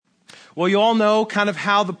Well, you all know kind of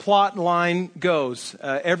how the plot line goes.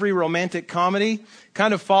 Every romantic comedy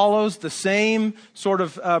kind of follows the same sort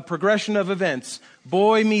of progression of events.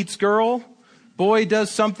 Boy meets girl. Boy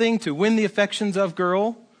does something to win the affections of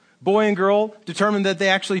girl. Boy and girl determine that they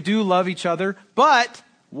actually do love each other. But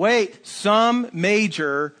wait, some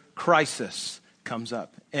major crisis comes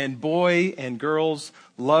up. And boy and girl's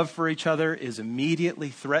love for each other is immediately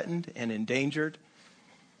threatened and endangered.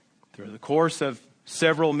 Through the course of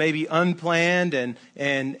several maybe unplanned and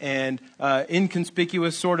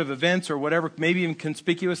inconspicuous sort of events, or whatever, maybe even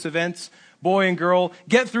conspicuous events, boy and girl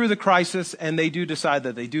get through the crisis, and they do decide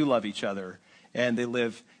that they do love each other, and they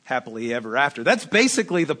live happily ever after. That's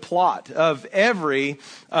basically the plot of every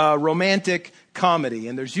romantic comedy.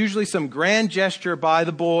 And there's usually some grand gesture by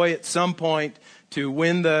the boy at some point to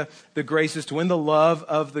win the graces, to win the love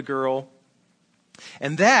of the girl.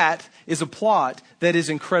 And that is a plot that is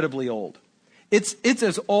incredibly old. It's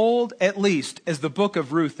as old, at least, as the book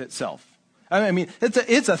of Ruth itself. I mean, it's a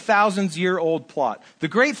 1,000-year-old plot. The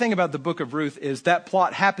great thing about the book of Ruth is that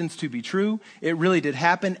plot happens to be true. It really did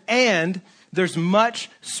happen. And there's much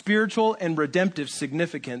spiritual and redemptive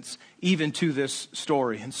significance even to this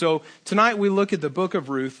story. And so tonight we look at the book of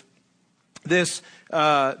Ruth, this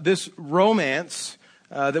romance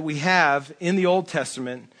that we have in the Old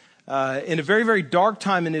Testament in a very, very dark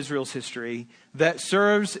time in Israel's history that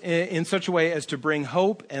serves in such a way as to bring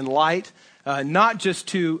hope and light, not just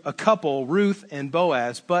to a couple, Ruth and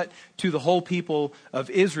Boaz, but to the whole people of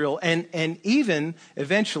Israel, and even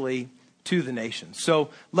eventually to the nations.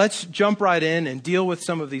 So let's jump right in and deal with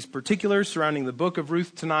some of these particulars surrounding the book of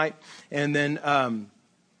Ruth tonight, and then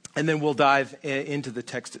we'll dive into the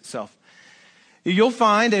text itself. You'll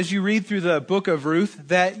find as you read through the book of Ruth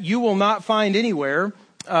that you will not find anywhere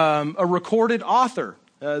a recorded author.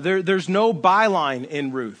 There's no byline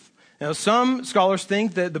in Ruth. Now, some scholars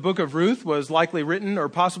think that the book of Ruth was likely written or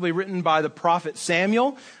possibly written by the prophet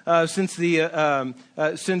Samuel, since the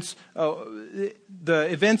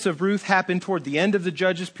events of Ruth happened toward the end of the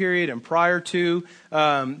Judges period and prior to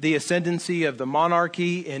the ascendancy of the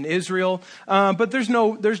monarchy in Israel. But there's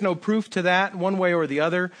no proof to that one way or the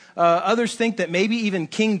other. Others think that maybe even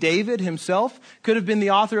King David himself could have been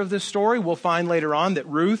the author of this story. We'll find later on that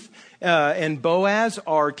Ruth and Boaz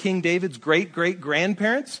are King David's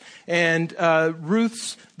great-great-grandparents. And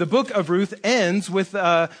the book of Ruth ends with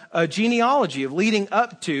a genealogy of leading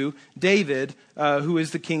up to David, who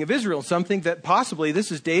is the king of Israel. Some think that possibly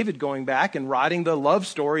this is David going back and writing the love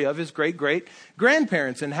story of his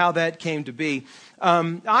great-great-grandparents and how that came to be.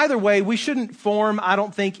 Either way, we shouldn't form, I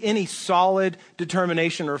don't think, any solid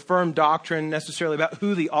determination or firm doctrine necessarily about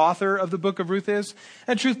who the author of the book of Ruth is.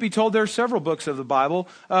 And truth be told, there are several books of the Bible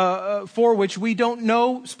for which we don't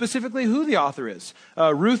know specifically who the author is.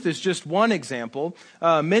 Ruth is just one example.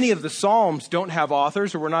 Many of the Psalms don't have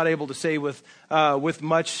authors, or we're not able to say with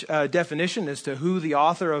much definition as to who the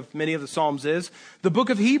author of many of the Psalms is. The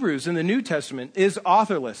book of Hebrews in the New Testament is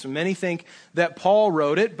authorless. And many think that Paul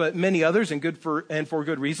wrote it, but many others, and for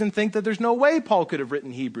good reason, think that there's no way Paul could have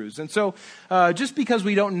written Hebrews. And so just because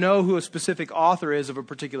we don't know who a specific author is of a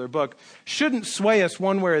particular book shouldn't sway us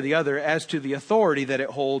one way or the other as to the authority that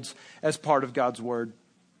it holds as part of God's Word.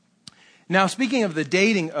 Now, speaking of the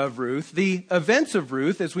dating of Ruth, the events of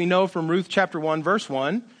Ruth, as we know from Ruth chapter 1, verse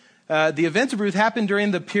 1, the events of Ruth happened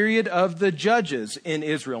during the period of the Judges in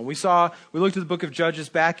Israel. We looked at the book of Judges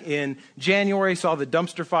back in January, saw the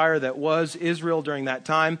dumpster fire that was Israel during that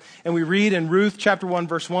time. And we read in Ruth chapter 1,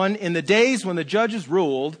 verse 1, in the days when the judges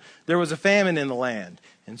ruled, there was a famine in the land.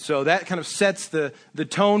 And so that kind of sets the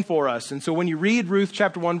tone for us. And so when you read Ruth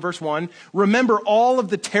chapter 1, verse 1, remember all of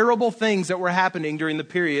the terrible things that were happening during the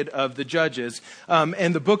period of the Judges.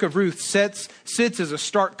 And the book of Ruth sits as a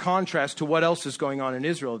stark contrast to what else is going on in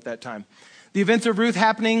Israel at that time. The events of Ruth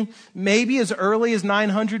happening maybe as early as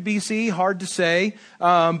 900 BC, hard to say,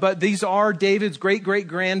 but these are David's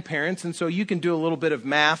great-great-grandparents, and so you can do a little bit of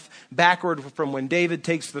math backward from when David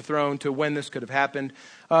takes the throne to when this could have happened.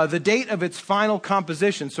 The date of its final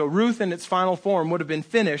composition, so Ruth in its final form, would have been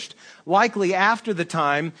finished likely after the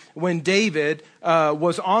time when David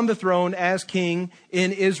was on the throne as king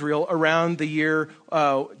in Israel around the year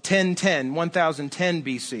 1010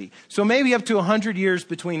 BC. So maybe up to 100 years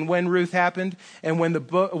between when Ruth happened and when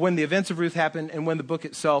the events of Ruth happened and when the book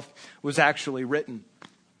itself was actually written.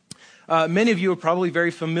 Many of you are probably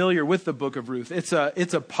very familiar with the book of Ruth. It's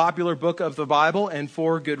a popular book of the Bible, and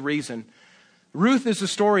for good reason. Ruth is a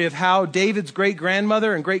story of how David's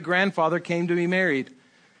great-grandmother and great-grandfather came to be married.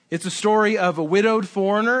 It's a story of a widowed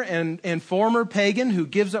foreigner and former pagan who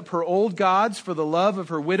gives up her old gods for the love of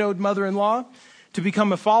her widowed mother-in-law to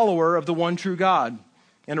become a follower of the one true God.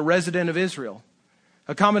 and a resident of Israel.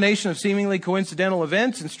 A combination of seemingly coincidental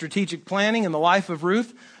events and strategic planning in the life of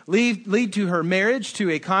Ruth lead to her marriage to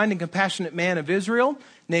a kind and compassionate man of Israel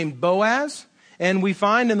named Boaz. And we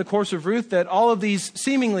find in the course of Ruth that all of these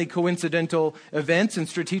seemingly coincidental events and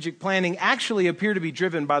strategic planning actually appear to be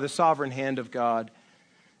driven by the sovereign hand of God.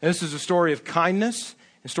 And this is a story of kindness,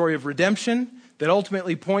 a story of redemption that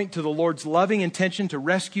ultimately point to the Lord's loving intention to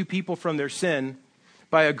rescue people from their sin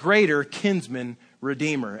by a greater kinsman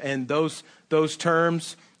redeemer. And those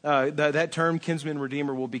terms, that term kinsman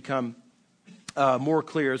redeemer will become more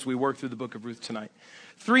clear as we work through the book of Ruth tonight.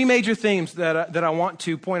 Three major themes that I want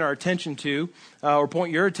to point our attention to, or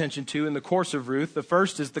point your attention to in the course of Ruth. The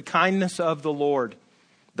first is the kindness of the Lord.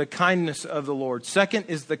 The kindness of the Lord. Second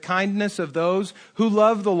is the kindness of those who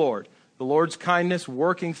love the Lord. The Lord's kindness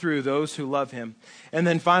working through those who love him. And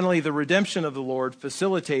then finally, the redemption of the Lord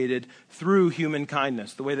facilitated through human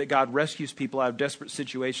kindness. The way that God rescues people out of desperate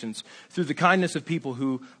situations through the kindness of people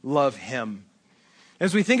who love him.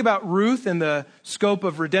 As we think about Ruth and the scope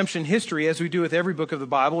of redemption history, as we do with every book of the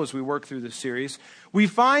Bible as we work through this series, we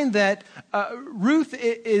find that Ruth,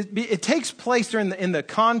 it takes place in the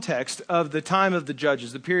context of the time of the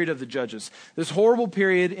judges, the period of the judges. This horrible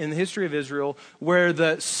period in the history of Israel where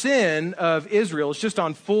the sin of Israel is just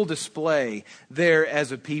on full display there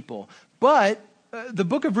as a people. But the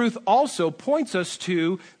book of Ruth also points us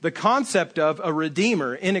to the concept of a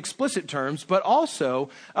redeemer in explicit terms, but also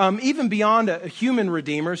even beyond human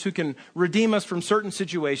redeemers who can redeem us from certain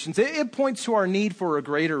situations. It points to our need for a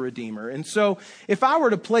greater redeemer. And so if I were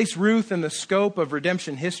to place Ruth in the scope of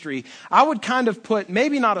redemption history, I would kind of put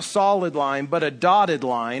maybe not a solid line, but a dotted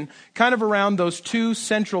line kind of around those two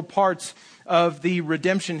central parts of the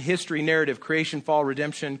redemption history narrative, creation, fall,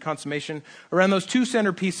 redemption, consummation, around those two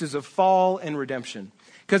centerpieces of fall and redemption.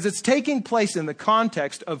 Because it's taking place in the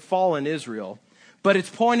context of fallen Israel, but it's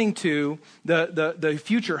pointing to the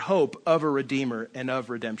future hope of a redeemer and of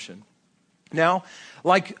redemption. Now,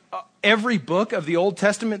 like every book of the Old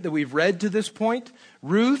Testament that we've read to this point,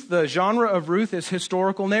 Ruth, the genre of Ruth is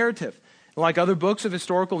historical narrative. Like other books of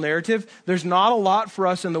historical narrative, there's not a lot for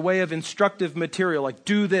us in the way of instructive material, like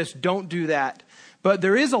do this, don't do that. But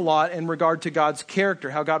there is a lot in regard to God's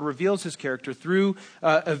character, how God reveals his character through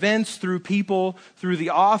events, through people, through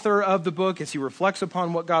the author of the book as he reflects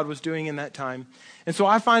upon what God was doing in that time. And so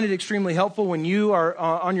I find it extremely helpful when you are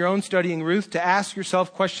on your own studying Ruth to ask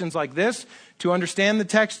yourself questions like this, to understand the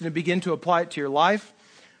text and to begin to apply it to your life.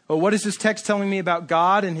 Well, what is this text telling me about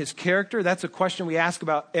God and his character? That's a question we ask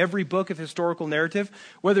about every book of historical narrative,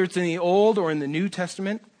 whether it's in the Old or in the New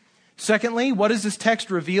Testament. Secondly, what does this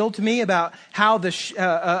text reveal to me about how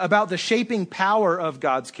about the shaping power of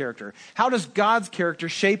God's character? How does God's character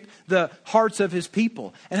shape the hearts of his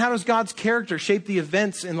people? And how does God's character shape the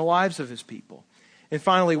events in the lives of his people? And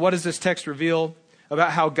finally, what does this text reveal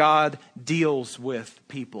about how God deals with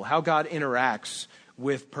people, how God interacts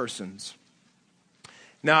with persons?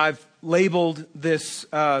 Now, I've labeled this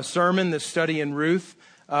sermon, this study in Ruth,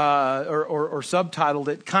 or subtitled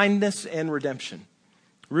it, Kindness and Redemption.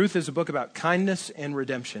 Ruth is a book about kindness and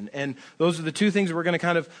redemption. And those are the two things we're going to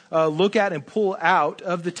kind of look at and pull out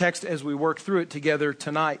of the text as we work through it together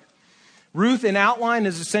tonight. Ruth, in outline,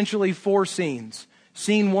 is essentially four scenes.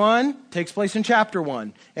 Scene 1 takes place in chapter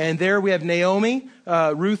 1. And there we have Naomi,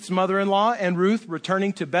 Ruth's mother-in-law, and Ruth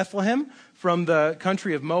returning to Bethlehem from the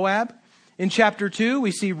country of Moab. In chapter 2, we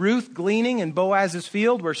see Ruth gleaning in Boaz's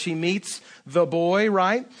field where she meets the boy,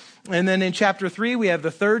 right? And then in chapter 3, we have the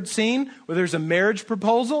third scene where there's a marriage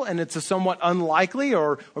proposal, and it's a somewhat unlikely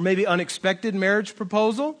or maybe unexpected marriage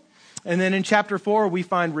proposal. And then in chapter 4, we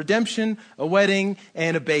find redemption, a wedding,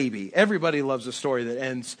 and a baby. Everybody loves a story that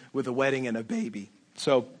ends with a wedding and a baby.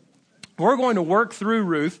 So we're going to work through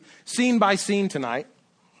Ruth scene by scene tonight.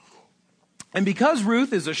 And because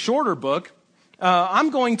Ruth is a shorter book, I'm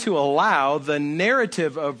going to allow the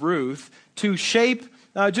narrative of Ruth to shape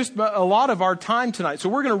just a lot of our time tonight. So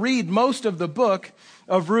we're going to read most of the book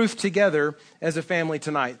of Ruth together as a family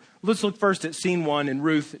tonight. Let's look first at scene 1 in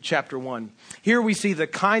Ruth chapter 1. Here we see the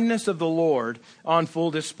kindness of the Lord on full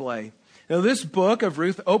display. Now, this book of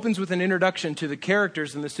Ruth opens with an introduction to the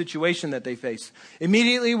characters and the situation that they face.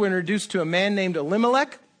 Immediately, we're introduced to a man named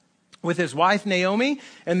Elimelech with his wife Naomi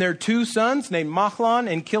and their two sons named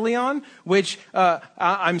Mahlon and Chilion, which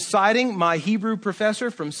I'm citing my Hebrew professor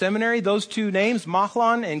from seminary. Those two names,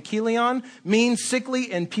 Mahlon and Chilion, mean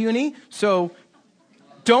sickly and puny. So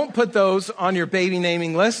don't put those on your baby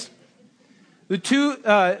naming list.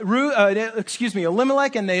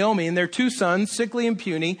 Elimelech and Naomi and their two sons, Sichli and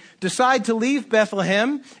Puni, decide to leave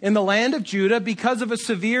Bethlehem in the land of Judah because of a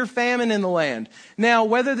severe famine in the land. Now,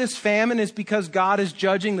 whether this famine is because God is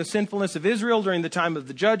judging the sinfulness of Israel during the time of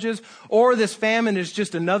the judges, or this famine is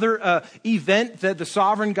just another event that the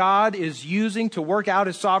sovereign God is using to work out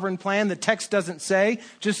his sovereign plan, the text doesn't say,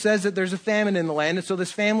 just says that there's a famine in the land. And so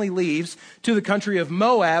this family leaves to the country of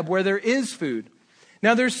Moab where there is food.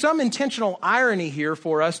 Now, there's some intentional irony here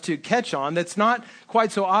for us to catch on that's not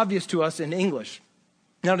quite so obvious to us in English.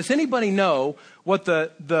 Now, does anybody know what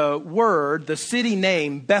the city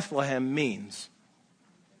name Bethlehem means?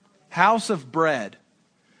 House of bread.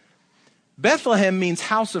 Bethlehem means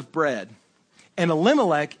house of bread. And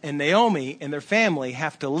Elimelech and Naomi and their family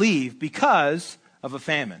have to leave because of a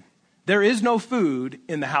famine. There is no food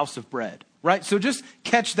in the house of bread, right? So just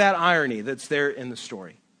catch that irony that's there in the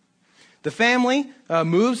story. The family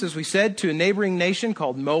moves, as we said, to a neighboring nation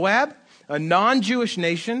called Moab, a non-Jewish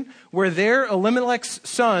nation, where there Elimelech's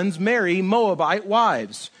sons marry Moabite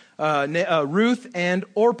wives, Ruth and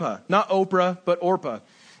Orpah. Not Oprah, but Orpah.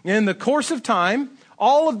 In the course of time,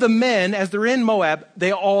 all of the men, as they're in Moab,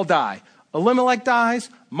 they all die. Elimelech dies,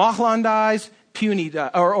 Mahlon dies,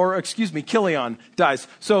 Kilion dies.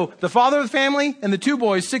 So the father of the family and the two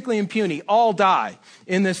boys, Sichli and Puni, all die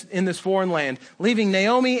in this foreign land, leaving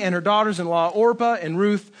Naomi and her daughters-in-law, Orpah and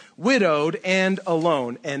Ruth, widowed and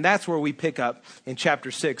alone. And that's where we pick up in chapter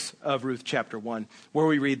 6 of Ruth chapter 1, where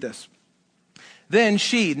we read this. Then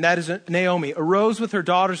she, and that is Naomi, arose with her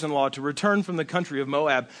daughters-in-law to return from the country of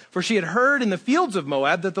Moab, for she had heard in the fields of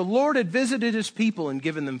Moab that the Lord had visited his people and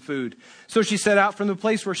given them food. So she set out from the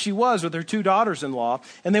place where she was with her two daughters-in-law,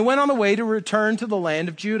 and they went on the way to return to the land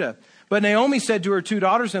of Judah. But Naomi said to her two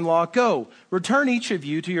daughters-in-law, "Go, return each of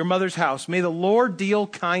you to your mother's house. May the Lord deal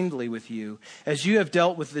kindly with you, as you have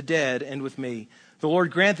dealt with the dead and with me. The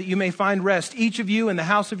Lord grant that you may find rest, each of you in the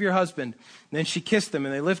house of your husband." And then she kissed them,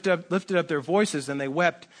 and they lifted up their voices, and they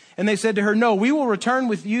wept. And they said to her, "No, we will return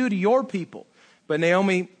with you to your people." But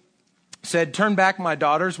Naomi said, "Turn back, my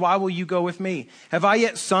daughters. Why will you go with me? Have I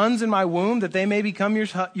yet sons in my womb that they may become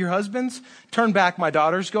your husbands? Turn back, my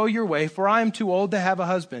daughters. Go your way, for I am too old to have a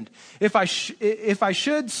husband. If I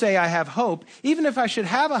should say I have hope, even if I should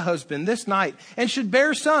have a husband this night and should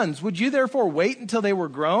bear sons, would you therefore wait until they were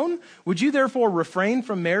grown? Would you therefore refrain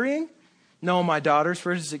from marrying? No, my daughters,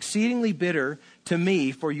 for it is exceedingly bitter to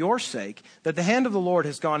me for your sake that the hand of the Lord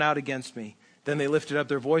has gone out against me." Then they lifted up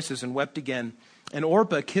their voices and wept again. And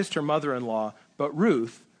Orpah kissed her mother-in-law, but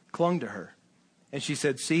Ruth clung to her. And she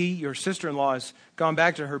said, "See, your sister-in-law has gone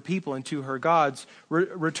back to her people and to her gods.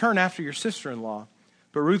 Return after your sister-in-law."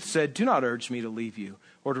 But Ruth said, "Do not urge me to leave you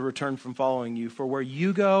or to return from following you. For where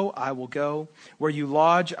you go, I will go. Where you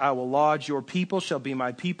lodge, I will lodge. Your people shall be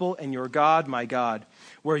my people, and your God, my God.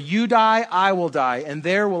 Where you die, I will die, and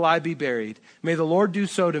there will I be buried. May the Lord do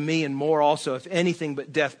so to me and more also, if anything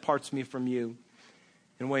but death parts me from you."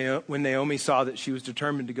 And when Naomi saw that she was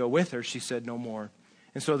determined to go with her, she said no more.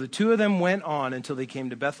 And so the two of them went on until they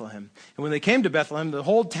came to Bethlehem. And when they came to Bethlehem, the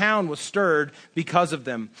whole town was stirred because of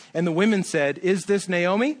them. And the women said, "Is this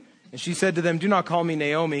Naomi?" And she said to them, "Do not call me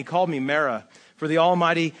Naomi, call me Mara, for the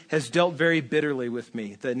Almighty has dealt very bitterly with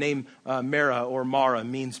me." The name Mara or Mara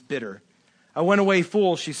means bitter. "I went away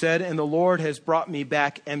full," she said, "and the Lord has brought me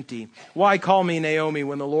back empty. Why call me Naomi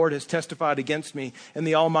when the Lord has testified against me and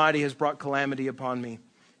the Almighty has brought calamity upon me?"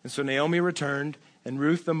 And so Naomi returned, and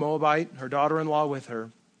Ruth the Moabite, her daughter-in-law with her,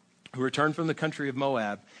 who returned from the country of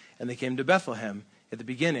Moab, and they came to Bethlehem at the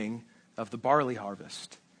beginning of the barley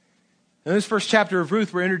harvest. In this first chapter of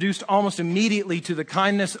Ruth, we're introduced almost immediately to the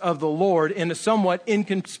kindness of the Lord in a somewhat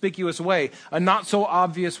inconspicuous way, a not so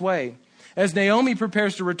obvious way. As Naomi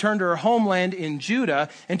prepares to return to her homeland in Judah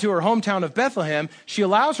and to her hometown of Bethlehem, she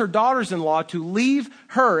allows her daughters-in-law to leave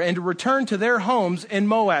her and to return to their homes in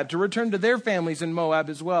Moab, to return to their families in Moab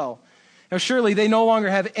as well. Now, surely they no longer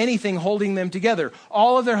have anything holding them together.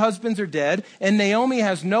 All of their husbands are dead, and Naomi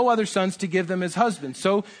has no other sons to give them as husbands.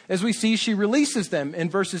 So, as we see, she releases them in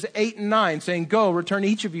verses 8 and 9, saying, "Go, return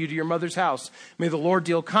each of you to your mother's house. May the Lord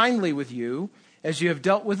deal kindly with you, as you have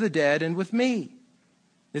dealt with the dead and with me."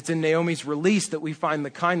 It's in Naomi's release that we find the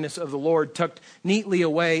kindness of the Lord tucked neatly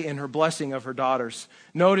away in her blessing of her daughters.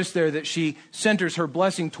 Notice there that she centers her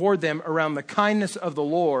blessing toward them around the kindness of the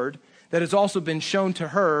Lord that has also been shown to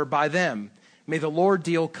her by them. May the Lord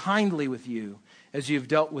deal kindly with you as you have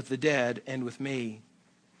dealt with the dead and with me.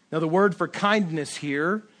 Now, the word for kindness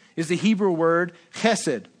here is the Hebrew word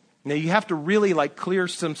chesed. Now, you have to really clear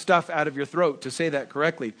some stuff out of your throat to say that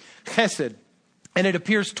correctly. Chesed. And it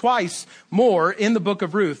appears twice more in the book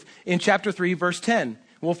of Ruth in chapter 3, verse 10,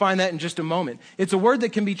 We'll find that in just a moment. It's a word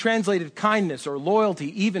that can be translated kindness or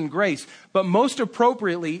loyalty, even grace, but most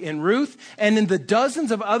appropriately in Ruth and in the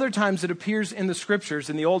dozens of other times it appears in the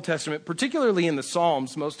scriptures in the Old Testament, particularly in the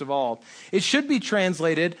Psalms most of all. It should be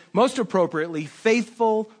translated most appropriately,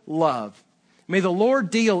 faithful love. May the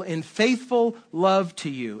Lord deal in faithful love to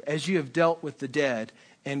you as you have dealt with the dead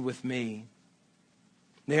and with me.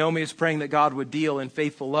 Naomi is praying that God would deal in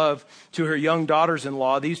faithful love to her young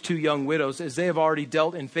daughters-in-law, these two young widows, as they have already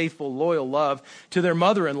dealt in faithful, loyal love to their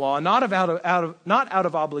mother-in-law, not out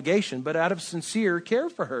of obligation, but out of sincere care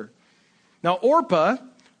for her. Now, Orpah,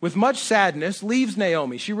 with much sadness, leaves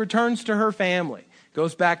Naomi. She returns to her family,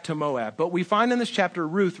 goes back to Moab. But we find in this chapter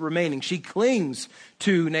Ruth remaining. She clings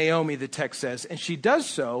to Naomi, the text says, and she does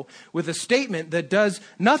so with a statement that does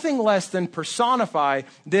nothing less than personify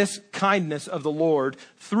this kindness of the Lord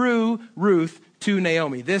through Ruth to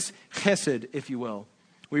Naomi, this chesed, if you will.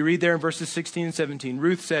 We read there in verses 16 and 17,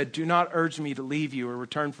 Ruth said, "Do not urge me to leave you or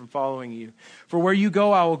return from following you. For where you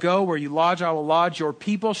go, I will go. Where you lodge, I will lodge. Your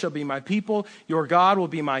people shall be my people. Your God will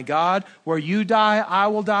be my God. Where you die, I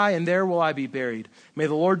will die, and there will I be buried. May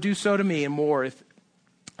the Lord do so to me and more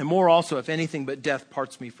also, if anything but death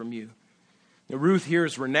parts me from you." Now, Ruth here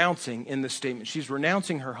is renouncing in this statement. She's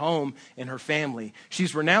renouncing her home and her family.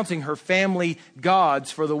 She's renouncing her family gods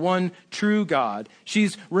for the one true God.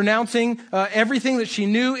 She's renouncing everything that she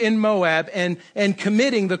knew in Moab and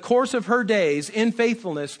committing the course of her days in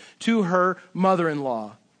faithfulness to her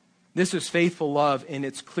mother-in-law. This is faithful love in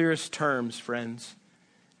its clearest terms, friends.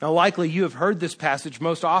 Now, likely you have heard this passage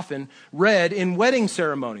most often read in wedding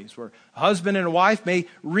ceremonies where a husband and a wife may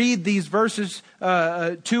read these verses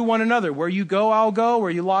to one another. Where you go, I'll go. Where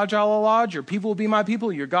you lodge, I'll lodge. Your people will be my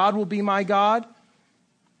people. Your God will be my God.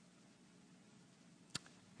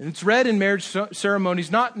 And it's read in marriage ceremonies,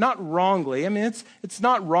 not wrongly. I mean, it's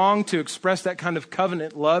not wrong to express that kind of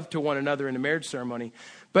covenant love to one another in a marriage ceremony.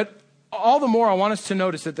 But all the more I want us to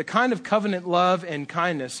notice that the kind of covenant love and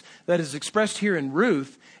kindness that is expressed here in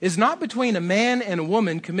Ruth is not between a man and a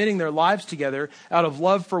woman committing their lives together out of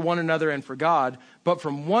love for one another and for God, but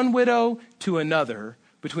from one widow to another,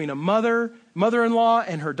 between a mother-in-law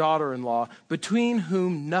and her daughter-in-law, between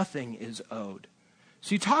whom nothing is owed.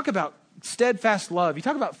 So you talk about steadfast love. You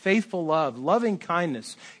talk about faithful love, loving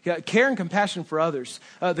kindness, care and compassion for others,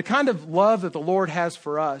 the kind of love that the Lord has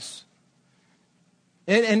for us.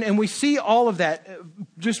 And we see all of that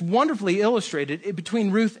just wonderfully illustrated between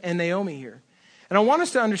Ruth and Naomi here. And I want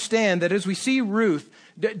us to understand that as we see Ruth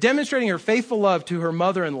demonstrating her faithful love to her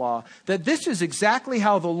mother-in-law, that this is exactly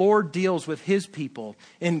how the Lord deals with his people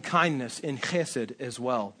in kindness, in chesed as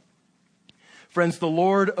well. Friends, the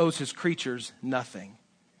Lord owes his creatures nothing.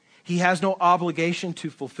 He has no obligation to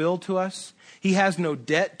fulfill to us. He has no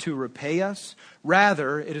debt to repay us.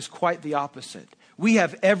 Rather, it is quite the opposite. We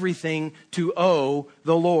have everything to owe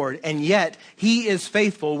the Lord, and yet he is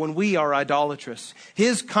faithful when we are idolatrous.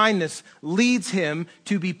 His kindness leads him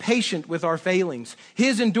to be patient with our failings.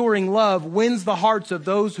 His enduring love wins the hearts of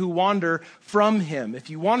those who wander from him. If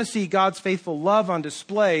you want to see God's faithful love on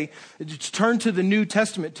display, turn to the New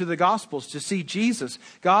Testament, to the Gospels, to see Jesus,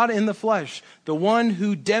 God in the flesh, the one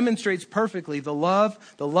who demonstrates perfectly the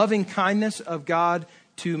loving kindness of God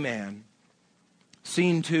to man.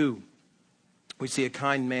 Scene 2. We see a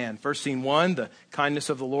kind man. First, scene 1, the kindness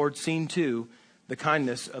of the Lord. Scene 2, the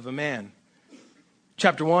kindness of a man.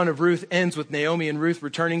 Chapter 1 of Ruth ends with Naomi and Ruth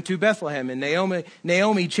returning to Bethlehem, and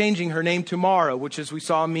Naomi changing her name to Mara, which, as we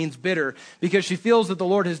saw, means bitter, because she feels that the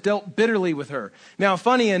Lord has dealt bitterly with her. Now,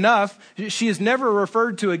 funny enough, she is never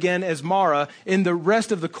referred to again as Mara in the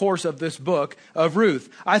rest of the course of this book of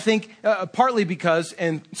Ruth. I think partly because,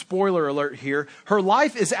 and spoiler alert here, her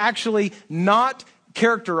life is actually not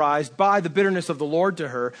characterized by the bitterness of the Lord to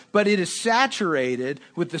her, but it is saturated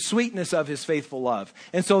with the sweetness of his faithful love.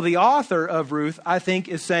 And so the author of Ruth, I think,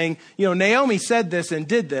 is saying, Naomi said this and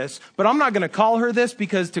did this, but I'm not going to call her this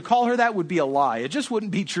because to call her that would be a lie. It just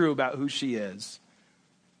wouldn't be true about who she is.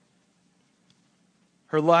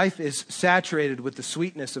 Her life is saturated with the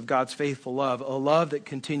sweetness of God's faithful love, a love that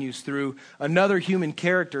continues through another human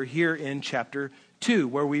character here in chapter 2,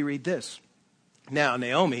 where we read this. Now,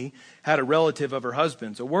 Naomi had a relative of her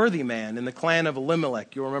husband's, a worthy man in the clan of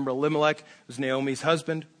Elimelech. You'll remember Elimelech was Naomi's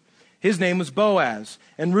husband. His name was Boaz.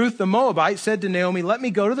 And Ruth the Moabite said to Naomi, "Let me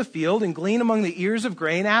go to the field and glean among the ears of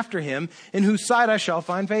grain after him, in whose sight I shall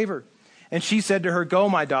find favor." And she said to her, "Go,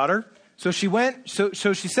 my daughter." So she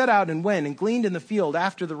set out and went and gleaned in the field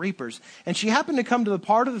after the reapers. And she happened to come to the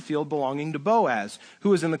part of the field belonging to Boaz, who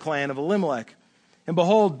was in the clan of Elimelech. And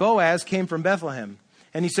behold, Boaz came from Bethlehem.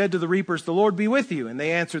 And he said to the reapers, "The Lord be with you." And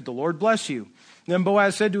they answered, "The Lord bless you." Then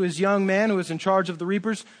Boaz said to his young man who was in charge of the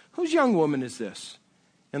reapers, "Whose young woman is this?"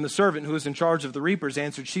 And the servant who was in charge of the reapers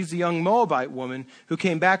answered, "She's the young Moabite woman who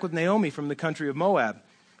came back with Naomi from the country of Moab.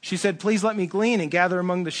 She said, 'Please let me glean and gather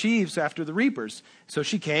among the sheaves after the reapers.' So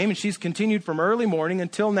she came, and she's continued from early morning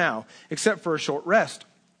until now, except for a short rest."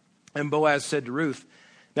 And Boaz said to Ruth,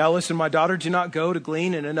 "Now listen, my daughter, do not go to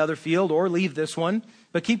glean in another field or leave this one,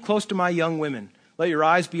 but keep close to my young women. Let your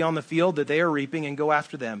eyes be on the field that they are reaping and go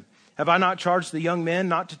after them. Have I not charged the young men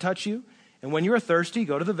not to touch you? And when you are thirsty,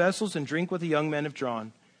 go to the vessels and drink what the young men have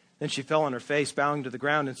drawn." Then she fell on her face, bowing to the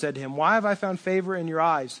ground, and said to him, "Why have I found favor in your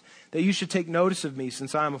eyes, that you should take notice of me,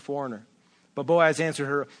 since I am a foreigner?" But Boaz answered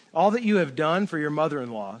her, "All that you have done for your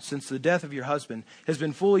mother-in-law since the death of your husband has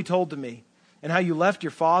been fully told to me, and how you left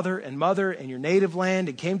your father and mother and your native land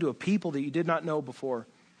and came to a people that you did not know before.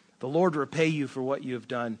 The Lord repay you for what you have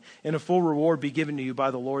done, and a full reward be given to you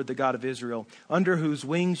by the Lord, the God of Israel, under whose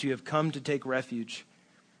wings you have come to take refuge."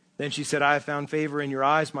 Then she said, "I have found favor in your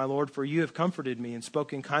eyes, my Lord, for you have comforted me and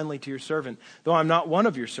spoken kindly to your servant, though I am not one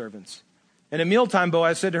of your servants." And at mealtime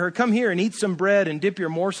Boaz said to her, "Come here and eat some bread and dip your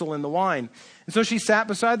morsel in the wine." And so she sat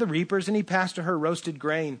beside the reapers, and he passed to her roasted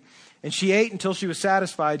grain. And she ate until she was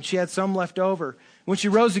satisfied. She had some left over. When she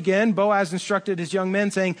rose again, Boaz instructed his young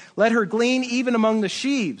men, saying, "Let her glean even among the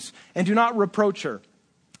sheaves, and do not reproach her.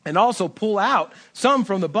 And also pull out some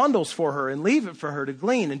from the bundles for her, and leave it for her to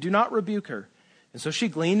glean, and do not rebuke her." And so she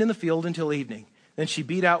gleaned in the field until evening. Then she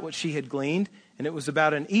beat out what she had gleaned, and it was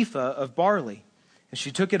about an ephah of barley. And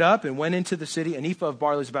she took it up and went into the city. An ephah of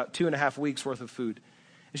barley is about 2.5 weeks worth of food.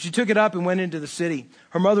 And she took it up and went into the city.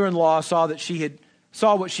 Her mother-in-law saw what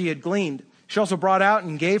she had gleaned. She also brought out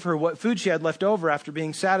and gave her what food she had left over after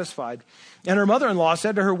being satisfied. And her mother-in-law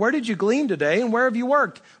said to her, "Where did you glean today, and where have you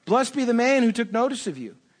worked? Blessed be the man who took notice of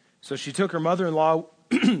you." So she took her mother-in-law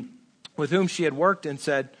with whom she had worked and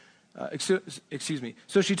said,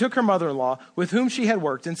 So she took her mother-in-law with whom she had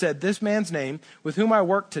worked and said, "This man's name with whom I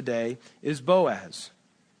worked today is Boaz."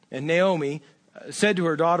 And Naomi said to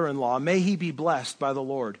her daughter-in-law, "May he be blessed by the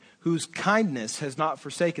Lord, whose kindness has not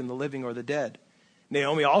forsaken the living or the dead."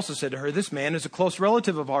 Naomi also said to her, "This man is a close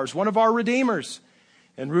relative of ours, one of our redeemers."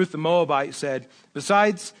 And Ruth the Moabite said,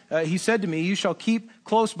 "Besides, he said to me, 'You shall keep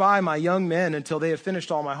close by my young men until they have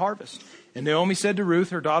finished all my harvest.'" And Naomi said to Ruth,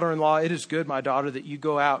 her daughter-in-law, "It is good, my daughter, that you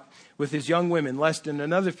go out with his young women, lest in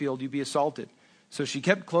another field you be assaulted." So she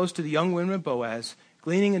kept close to the young women of Boaz,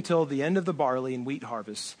 gleaning until the end of the barley and wheat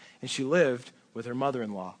harvests, and she lived with her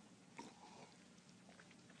mother-in-law.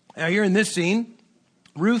 Now here in this scene,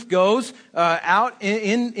 Ruth goes out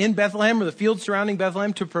in Bethlehem, or the field surrounding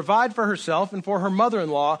Bethlehem, to provide for herself and for her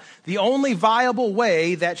mother-in-law the only viable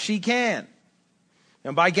way that she can.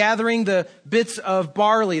 And by gathering the bits of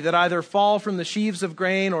barley that either fall from the sheaves of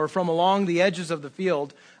grain or from along the edges of the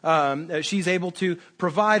field, she's able to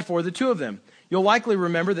provide for the two of them. You'll likely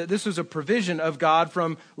remember that this was a provision of God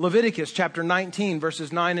from Leviticus chapter 19,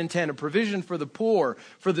 verses 9 and 10, a provision for the poor,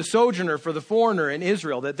 for the sojourner, for the foreigner in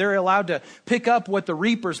Israel, that they're allowed to pick up what the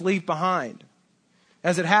reapers leave behind.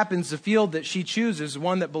 As it happens, the field that she chooses is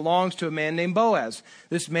one that belongs to a man named Boaz,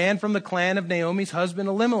 this man from the clan of Naomi's husband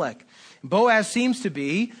Elimelech. Boaz seems to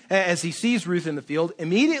be, as he sees Ruth in the field,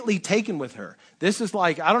 immediately taken with her. This is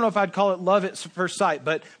like, I don't know if I'd call it love at first sight,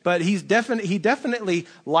 but he definitely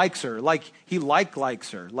likes her, like he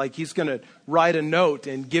likes her. Like he's going to write a note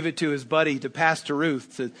and give it to his buddy to pass to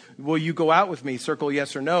Ruth, to, "Will you go out with me?" Circle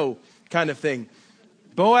yes or no kind of thing.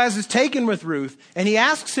 Boaz is taken with Ruth, and he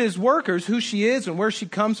asks his workers who she is and where she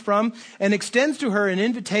comes from, and extends to her an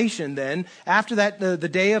invitation then, after that the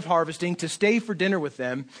day of harvesting, to stay for dinner with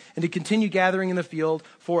them and to continue gathering in the field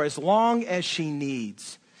for as long as she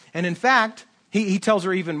needs. And in fact, he tells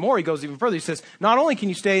her even more. He goes even further. He says, not only can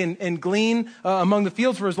you stay and glean among the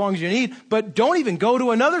fields for as long as you need, but don't even go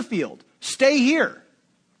to another field. Stay here.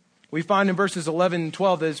 We find in verses 11 and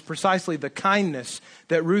 12 that it's precisely the kindness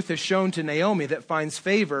that Ruth has shown to Naomi that finds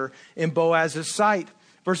favor in Boaz's sight.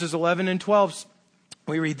 Verses 11 and 12,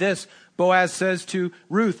 we read this. Boaz says to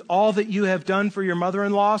Ruth, "All that you have done for your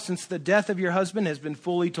mother-in-law since the death of your husband has been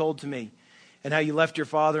fully told to me. And how you left your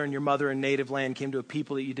father and your mother and native land, came to a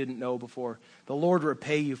people that you didn't know before. The Lord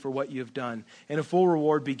repay you for what you have done, and a full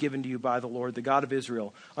reward be given to you by the Lord, the God of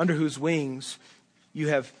Israel, under whose wings you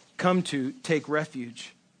have come to take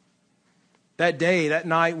refuge." That day, that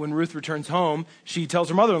night, when Ruth returns home, she tells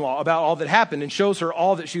her mother-in-law about all that happened and shows her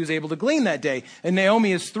all that she was able to glean that day. And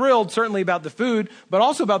Naomi is thrilled, certainly about the food, but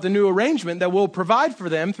also about the new arrangement that will provide for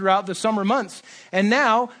them throughout the summer months. And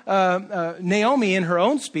now, Naomi, in her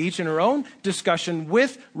own speech, in her own discussion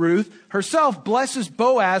with Ruth, herself blesses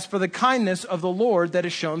Boaz for the kindness of the Lord that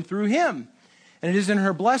is shown through him. And it is in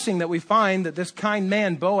her blessing that we find that this kind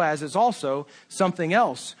man, Boaz, is also something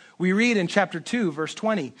else. We read in chapter 2, verse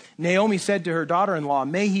 20, Naomi said to her daughter-in-law,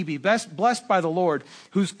 may he be blessed by the Lord,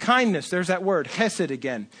 whose kindness, there's that word, hesed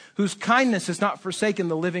again, whose kindness has not forsaken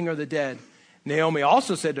the living or the dead. Naomi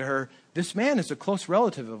also said to her, this man is a close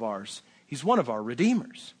relative of ours. He's one of our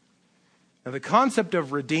redeemers. Now, the concept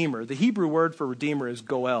of redeemer, the Hebrew word for redeemer is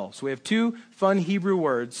goel. So we have two fun Hebrew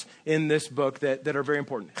words in this book that are very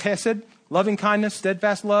important. Chesed, loving kindness,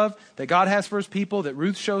 steadfast love that God has for his people, that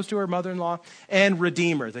Ruth shows to her mother-in-law, and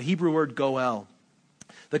redeemer, the Hebrew word goel.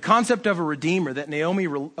 The concept of a redeemer that Naomi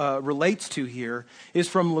relates to here is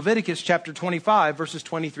from Leviticus chapter 25, verses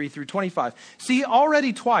 23 through 25. See,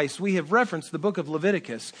 already twice we have referenced the book of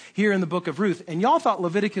Leviticus here in the book of Ruth, and y'all thought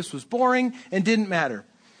Leviticus was boring and didn't matter.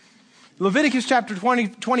 Leviticus chapter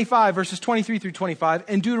 25, verses 23 through 25,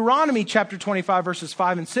 and Deuteronomy chapter 25, verses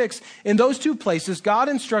 5 and 6. In those two places, God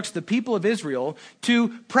instructs the people of Israel to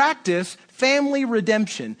practice family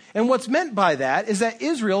redemption. And what's meant by that is that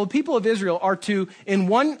Israel, the people of Israel, are to,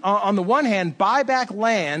 on the one hand, buy back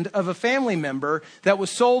land of a family member that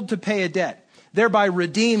was sold to pay a debt, thereby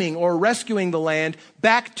redeeming or rescuing the land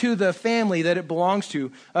back to the family that it belongs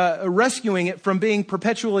to, rescuing it from being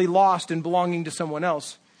perpetually lost and belonging to someone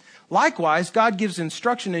else. Likewise, God gives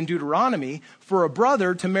instruction in Deuteronomy for a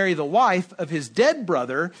brother to marry the wife of his dead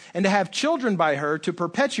brother and to have children by her to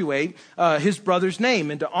perpetuate his brother's name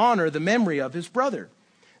and to honor the memory of his brother.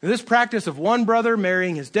 And this practice of one brother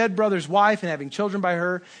marrying his dead brother's wife and having children by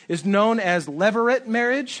her is known as levirate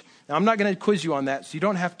marriage. Now, I'm not going to quiz you on that, so you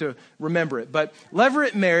don't have to remember it. But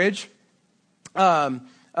levirate marriage,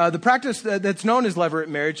 the practice that's known as levirate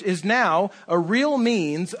marriage is now a real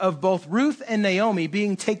means of both Ruth and Naomi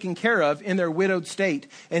being taken care of in their widowed state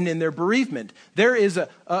and in their bereavement. There is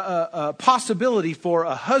a possibility for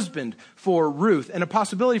a husband for Ruth and a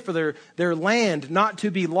possibility for their land not to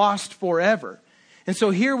be lost forever. And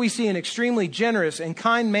so here we see an extremely generous and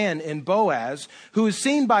kind man in Boaz who is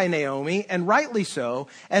seen by Naomi, and rightly so,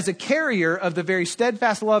 as a carrier of the very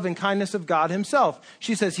steadfast love and kindness of God himself.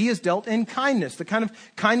 She says he has dealt in kindness, the kind of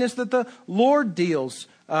kindness that the Lord deals,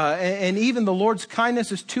 and even the Lord's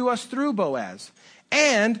kindness is to us through Boaz.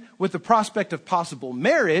 And with the prospect of possible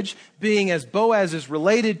marriage, being as Boaz is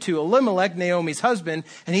related to Elimelech, Naomi's husband,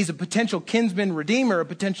 and he's a potential kinsman redeemer, a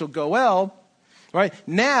potential goel, right?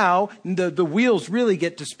 Now, the wheels really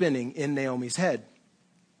get to spinning in Naomi's head.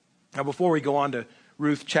 Now, before we go on to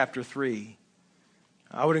Ruth chapter 3,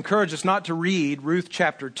 I would encourage us not to read Ruth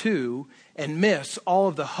chapter 2 and miss all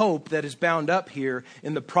of the hope that is bound up here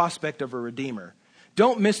in the prospect of a redeemer.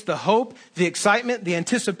 Don't miss the hope, the excitement, the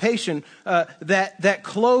anticipation that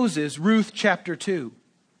closes Ruth chapter 2.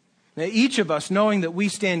 Now, each of us, knowing that we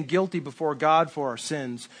stand guilty before God for our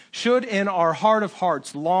sins, should in our heart of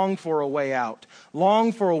hearts long for a way out,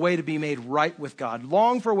 long for a way to be made right with God,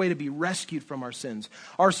 long for a way to be rescued from our sins.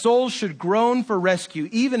 Our souls should groan for rescue,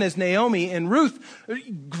 even as Naomi and Ruth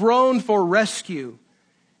groaned for rescue.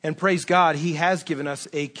 And praise God, he has given us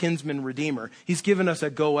a kinsman redeemer. He's given us a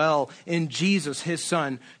goel in Jesus, his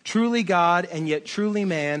son, truly God and yet truly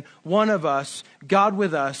man, one of us, God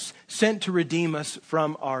with us, sent to redeem us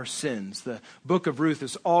from our sins. The book of Ruth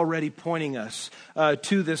is already pointing us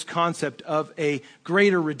to this concept of a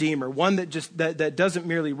greater redeemer, one that doesn't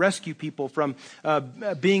merely rescue people from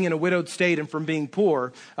being in a widowed state and from being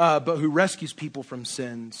poor, but who rescues people from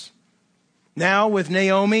sins. Now with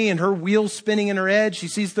Naomi and her wheels spinning in her head, she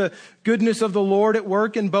sees the goodness of the Lord at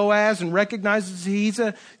work in Boaz and recognizes he's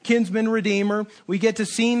a kinsman redeemer. We get to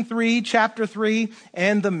scene 3, chapter 3,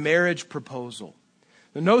 and the marriage proposal.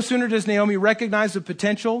 No sooner does Naomi recognize the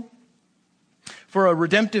potential for a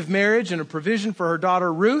redemptive marriage and a provision for her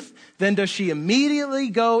daughter Ruth, then does she immediately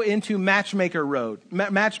go into matchmaker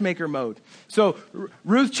mode. So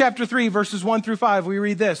Ruth chapter 3, verses 1 through 5, we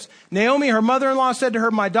read this. Naomi, her mother-in-law, said to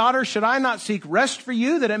her, my daughter, should I not seek rest for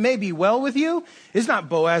you, that it may be well with you? Is not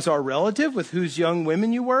Boaz our relative, with whose young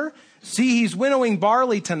women you were? See, he's winnowing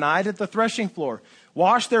barley tonight at the threshing floor.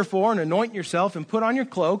 Wash therefore and anoint yourself and put on your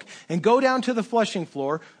cloak and go down to the threshing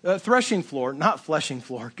floor,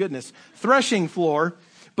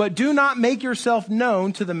 but do not make yourself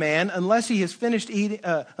known to the man until he has finished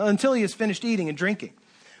eating and drinking.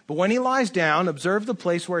 But when he lies down, observe the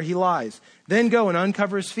place where he lies. Then go and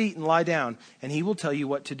uncover his feet and lie down, and he will tell you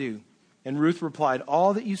what to do. And Ruth replied,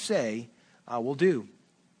 all that you say, I will do.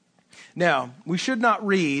 Now, we should not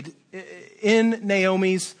read in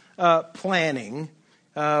Naomi's planning.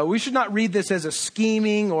 We should not read this as a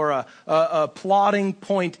scheming or a plotting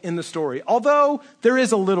point in the story, although there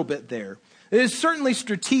is a little bit there. It is certainly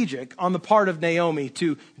strategic on the part of Naomi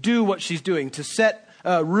to do what she's doing, to set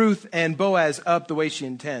Ruth and Boaz up the way she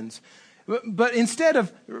intends. But instead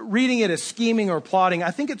of reading it as scheming or plotting,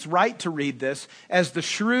 I think it's right to read this as the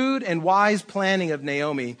shrewd and wise planning of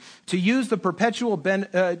Naomi to use the perpetual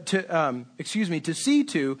to see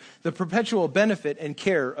to the perpetual benefit and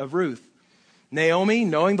care of Ruth. Naomi,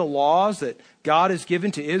 knowing the laws that God has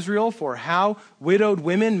given to Israel for how widowed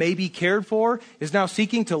women may be cared for, is now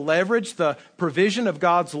seeking to leverage the provision of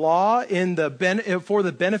God's law for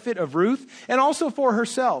the benefit of Ruth and also for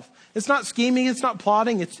herself. It's not scheming, it's not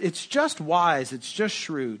plotting, it's just wise, it's just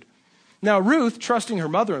shrewd. Now Ruth, trusting her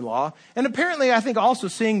mother-in-law, and apparently I think also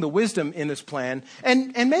seeing the wisdom in this plan,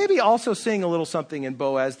 and maybe also seeing a little something in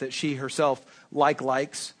Boaz that she herself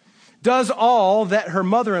likes, does all that her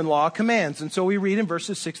mother-in-law commands. And so we read in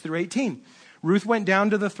verses 6 through 18. Ruth went down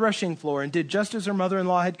to the threshing floor and did just as her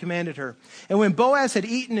mother-in-law had commanded her. And when Boaz had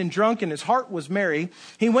eaten and drunk and his heart was merry,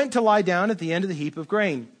 he went to lie down at the end of the heap of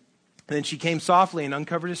grain. And then she came softly and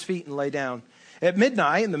uncovered his feet and lay down. At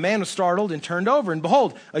midnight, and the man was startled and turned over, and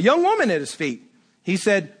behold, a young woman at his feet. He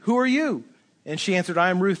said, "Who are you?" And she answered, "I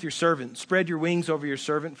am Ruth, your servant. Spread your wings over your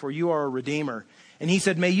servant, for you are a redeemer." And he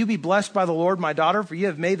said, "May you be blessed by the Lord, my daughter, for you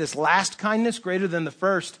have made this last kindness greater than the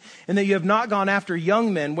first, and that you have not gone after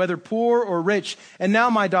young men, whether poor or rich. And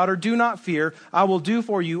now, my daughter, do not fear. I will do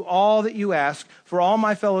for you all that you ask, for all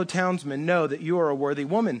my fellow townsmen know that you are a worthy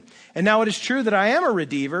woman. And now it is true that I am a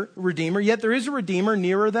redeemer, yet there is a redeemer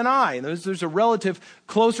nearer than I." And there's a relative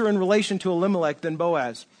closer in relation to Elimelech than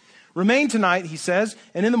Boaz. "Remain tonight," he says,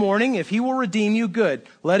 "and in the morning, if he will redeem you, good,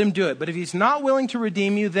 let him do it. But if he's not willing to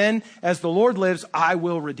redeem you, then, as the Lord lives, I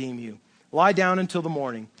will redeem you. Lie down until the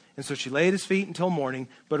morning." And so she lay at his feet until morning,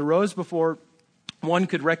 but arose before one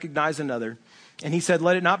could recognize another. And he said,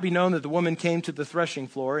 "Let it not be known that the woman came to the threshing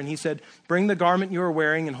floor." And he said, "Bring the garment you are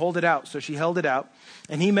wearing and hold it out." So she held it out.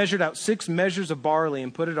 And he measured out 6 measures of barley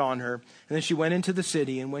and put it on her. And then she went into the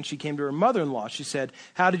city. And when she came to her mother-in-law, she said,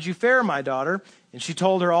 "How did you fare, my daughter?" And she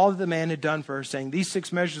told her all that the man had done for her, saying, "These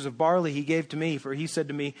 6 measures of barley he gave to me, for he said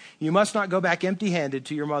to me, 'You must not go back empty-handed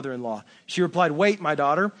to your mother-in-law.' She replied, 'Wait, my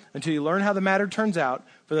daughter, until you learn how the matter turns out,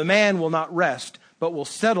 for the man will not rest, but will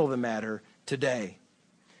settle the matter today.'"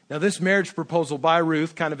 Now, this marriage proposal by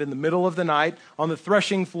Ruth, kind of in the middle of the night, on the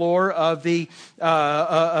threshing floor of the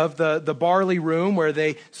barley room, where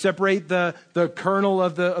they separate the kernel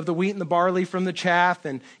of the wheat and the barley from the chaff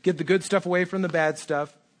and get the good stuff away from the bad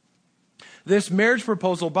stuff. This marriage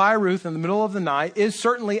proposal by Ruth in the middle of the night is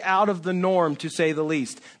certainly out of the norm, to say the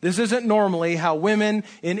least. This isn't normally how women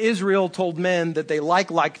in Israel told men that they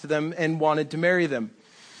liked them and wanted to marry them.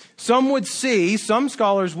 Some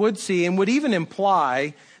scholars would see, and would even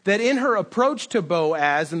imply that in her approach to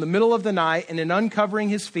Boaz in the middle of the night and in uncovering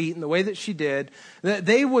his feet in the way that she did, that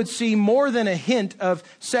they would see more than a hint of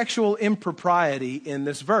sexual impropriety in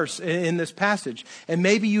this verse, in this passage. And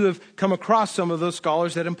maybe you have come across some of those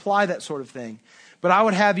scholars that imply that sort of thing. But I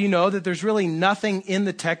would have you know that there's really nothing in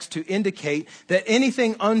the text to indicate that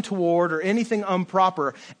anything untoward or anything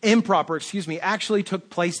improper, actually took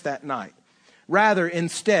place that night. Rather,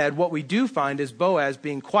 instead, what we do find is Boaz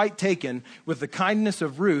being quite taken with the kindness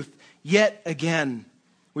of Ruth yet again.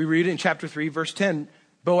 We read in chapter 3, verse 10,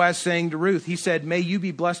 Boaz saying to Ruth, he said, "May you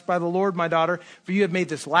be blessed by the Lord, my daughter, for you have made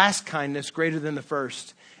this last kindness greater than the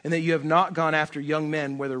first, and that you have not gone after young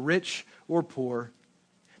men, whether rich or poor."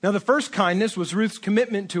 Now, the first kindness was Ruth's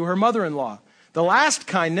commitment to her mother-in-law. The last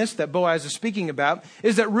kindness that Boaz is speaking about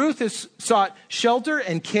is that Ruth has sought shelter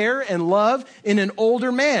and care and love in an older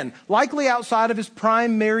man, likely outside of his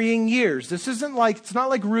prime marrying years. It's not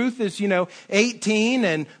like Ruth is, 18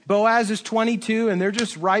 and Boaz is 22 and they're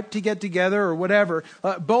just ripe to get together or whatever.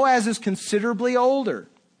 Boaz is considerably older.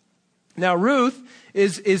 Now, Ruth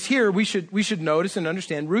is here. We should notice and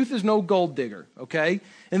understand Ruth is no gold digger, okay?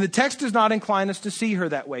 And the text does not incline us to see her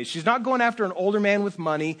that way. She's not going after an older man with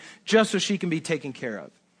money just so she can be taken care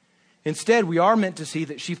of. Instead, we are meant to see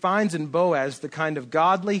that she finds in Boaz the kind of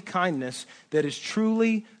godly kindness that is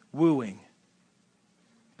truly wooing.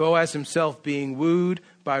 Boaz himself, being wooed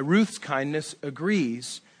by Ruth's kindness,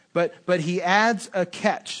 agrees, but he adds a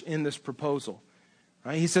catch in this proposal.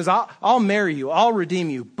 Right? He says, I'll marry you, I'll redeem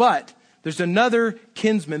you, but there's another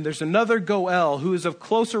kinsman, there's another Goel who is of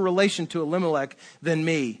closer relation to Elimelech than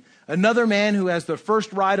me. Another man who has the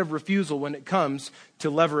first right of refusal when it comes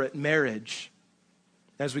to levirate marriage.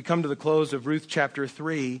 As we come to the close of Ruth chapter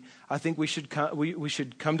 3, I think we should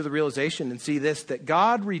come to the realization and see this, that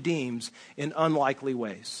God redeems in unlikely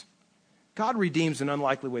ways. God redeems in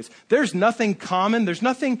unlikely ways. There's nothing common. There's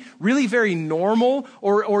nothing really very normal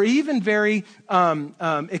or even very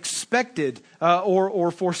expected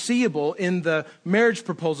or foreseeable in the marriage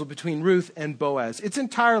proposal between Ruth and Boaz. It's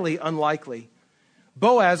entirely unlikely.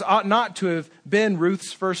 Boaz ought not to have been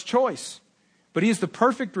Ruth's first choice, but he is the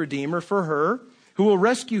perfect redeemer for her, who will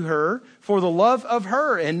rescue her for the love of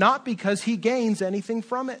her and not because he gains anything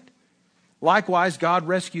from it. Likewise, God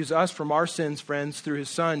rescues us from our sins, friends, through his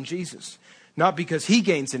Son, Jesus, not because he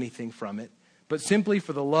gains anything from it, but simply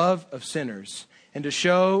for the love of sinners and to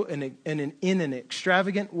show in an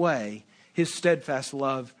extravagant way his steadfast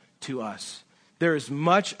love to us. There is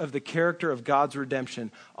much of the character of God's redemption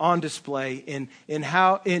on display in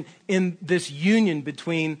this union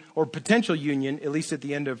between, or potential union, at least at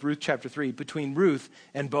the end of Ruth chapter 3, between Ruth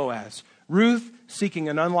and Boaz. Ruth seeking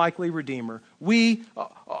an unlikely redeemer. We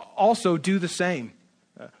also do the same.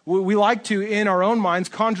 We like to, in our own minds,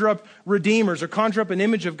 conjure up redeemers or conjure up an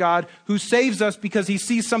image of God who saves us because he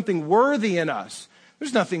sees something worthy in us.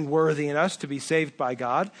 There's nothing worthy in us to be saved by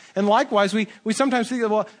God. And likewise, we sometimes think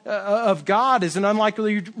of God as an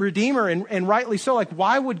unlikely redeemer, and rightly so. Like,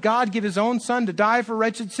 why would God give his own son to die for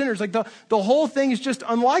wretched sinners? Like, the whole thing is just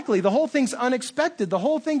unlikely. The whole thing's unexpected. The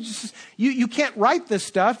whole thing just, you can't write this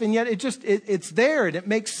stuff, and yet it's there, and it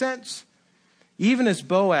makes sense. Even as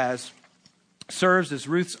Boaz serves as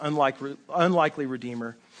Ruth's unlikely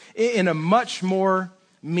redeemer, in a much more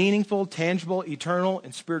meaningful, tangible, eternal,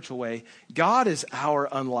 and spiritual way, God is our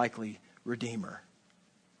unlikely redeemer.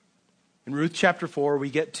 In Ruth chapter 4,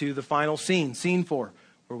 we get to the final scene 4,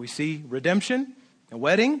 where we see redemption, a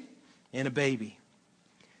wedding, and a baby.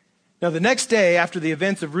 Now, the next day after the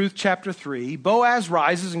events of Ruth chapter 3, Boaz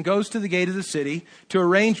rises and goes to the gate of the city to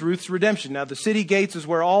arrange Ruth's redemption. Now, the city gates is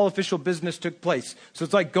where all official business took place. So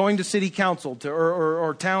it's like going to city council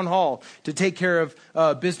or town hall to take care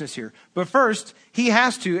of business here. But first, he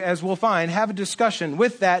has to, as we'll find, have a discussion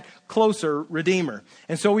with that closer redeemer.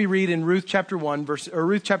 And so we read in Ruth chapter 4,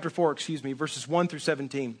 verses 1 through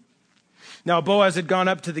 17. Now, Boaz had gone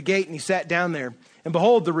up to the gate and he sat down there. And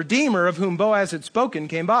behold, the redeemer of whom Boaz had spoken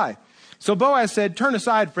came by. So Boaz said, "Turn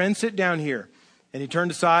aside, friend, sit down here." And he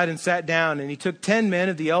turned aside and sat down. And he took 10 men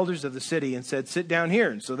of the elders of the city and said, "Sit down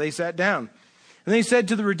here." And so they sat down. And then he said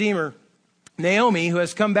to the redeemer, "Naomi, who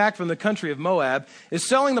has come back from the country of Moab, is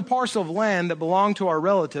selling the parcel of land that belonged to our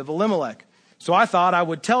relative Elimelech. So I thought I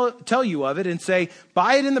would tell you of it and say,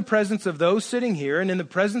 buy it in the presence of those sitting here and in the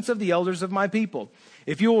presence of the elders of my people.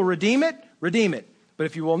 If you will redeem it, redeem it. But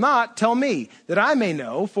if you will not, tell me, that I may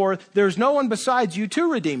know, for there is no one besides you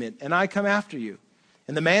to redeem it, and I come after you."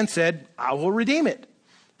 And the man said, "I will redeem it."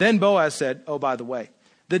 Then Boaz said, "Oh, by the way,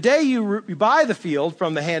 the day you buy the field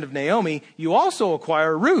from the hand of Naomi, you also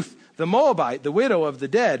acquire Ruth, the Moabite, the widow of the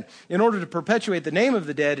dead, in order to perpetuate the name of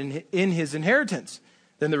the dead in his inheritance."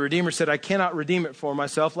 Then the redeemer said, "I cannot redeem it for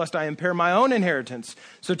myself, lest I impair my own inheritance.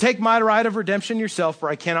 So take my right of redemption yourself, for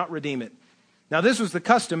I cannot redeem it." Now, this was the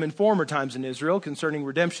custom in former times in Israel concerning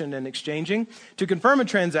redemption and exchanging. To confirm a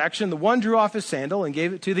transaction, the one drew off his sandal and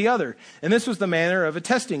gave it to the other. And this was the manner of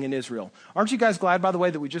attesting in Israel. Aren't you guys glad, by the way,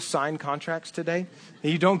 that we just signed contracts today?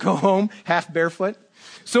 And you don't go home half barefoot?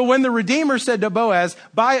 So when the redeemer said to Boaz,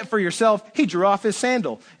 "Buy it for yourself," he drew off his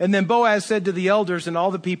sandal. And then Boaz said to the elders and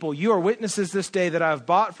all the people, "You are witnesses this day that I have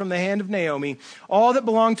bought from the hand of Naomi all that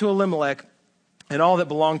belonged to Elimelech and all that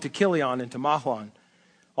belonged to Chilion and to Mahlon.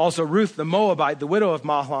 Also Ruth the Moabite, the widow of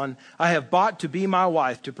Mahlon, I have bought to be my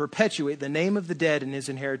wife, to perpetuate the name of the dead in his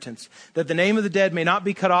inheritance, that the name of the dead may not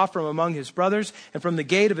be cut off from among his brothers and from the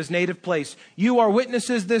gate of his native place. You are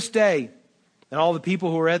witnesses this day." And all the people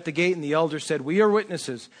who were at the gate and the elders said, "We are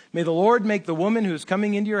witnesses. May the Lord make the woman who is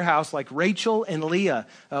coming into your house like Rachel and Leah,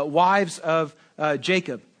 wives of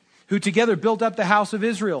Jacob, who together built up the house of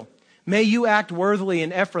Israel. May you act worthily in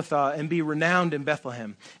Ephrathah and be renowned in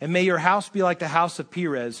Bethlehem. And may your house be like the house of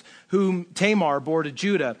Perez, whom Tamar bore to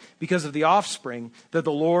Judah, because of the offspring that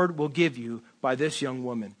the Lord will give you by this young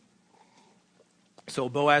woman." So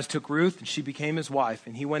Boaz took Ruth, and she became his wife.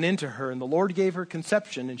 And he went into her, and the Lord gave her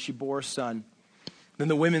conception, and she bore a son. Then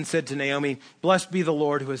the women said to Naomi, "Blessed be the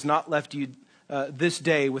Lord, who has not left you this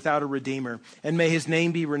day without a redeemer, and may his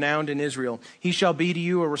name be renowned in Israel. He shall be to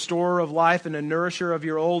you a restorer of life and a nourisher of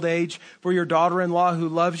your old age. For your daughter-in-law who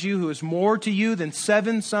loves you, who is more to you than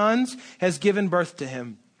 7 sons, has given birth to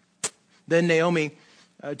him." Then Naomi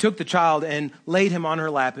took the child and laid him on her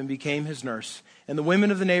lap and became his nurse. And the women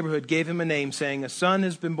of the neighborhood gave him a name, saying, "A son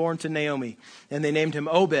has been born to Naomi." And they named him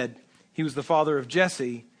Obed. He was the father of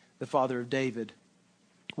Jesse, the father of David.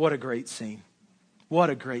 What a great scene. What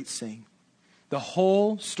a great scene. The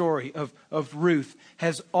whole story of Ruth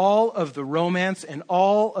has all of the romance and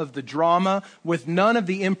all of the drama, with none of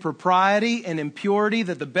the impropriety and impurity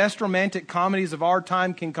that the best romantic comedies of our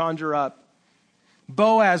time can conjure up.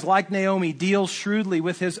 Boaz, like Naomi, deals shrewdly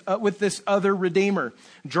with this other redeemer,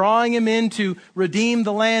 drawing him in to redeem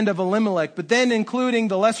the land of Elimelech, but then including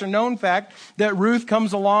the lesser known fact that Ruth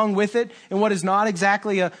comes along with it in what is not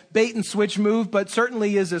exactly a bait and switch move, but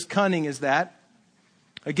certainly is as cunning as that.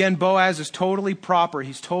 Again, Boaz is totally proper.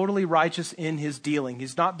 He's totally righteous in his dealing.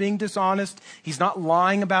 He's not being dishonest. He's not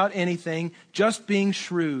lying about anything, just being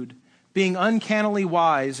shrewd, being uncannily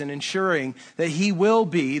wise and ensuring that he will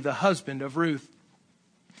be the husband of Ruth.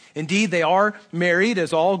 Indeed, they are married,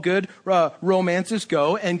 as all good romances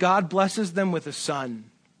go, and God blesses them with a son.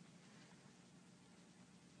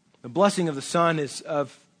 The blessing of the son is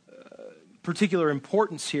of particular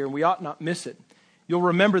importance here, and we ought not miss it. You'll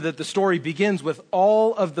remember that the story begins with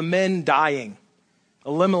all of the men dying.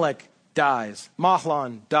 Elimelech dies.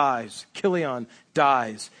 Mahlon dies. Chilion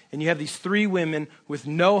dies. And you have these three women with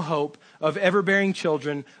no hope of ever bearing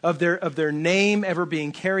children, of their name ever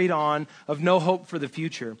being carried on, of no hope for the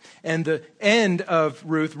future. And the end of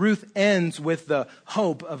Ruth ends with the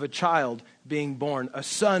hope of a child being born, a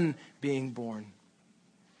son being born.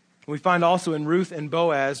 We find also in Ruth and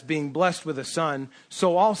Boaz being blessed with a son,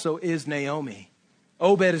 so also is Naomi.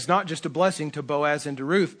 Obed is not just a blessing to Boaz and to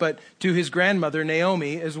Ruth, but to his grandmother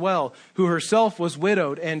Naomi as well, who herself was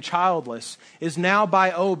widowed and childless, is now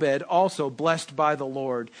by Obed also blessed by the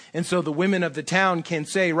Lord. And so the women of the town can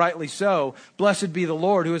say, rightly so, "Blessed be the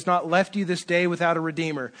Lord, who has not left you this day without a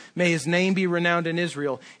redeemer. May his name be renowned in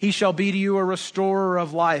Israel. He shall be to you a restorer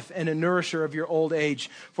of life and a nourisher of your old age.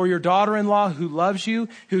 For your daughter-in-law who loves you,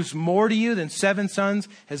 who's more to you than 7 sons,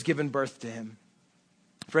 has given birth to him."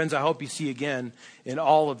 Friends, I hope you see again in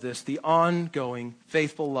all of this the ongoing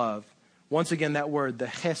faithful love. Once again, that word, the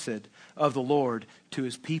chesed of the Lord to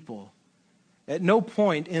his people. At no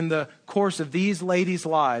point in the course of these ladies'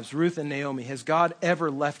 lives, Ruth and Naomi, has God ever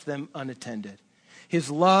left them unattended. His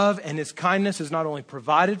love and his kindness has not only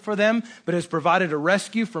provided for them, but has provided a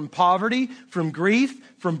rescue from poverty, from grief,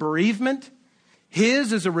 from bereavement.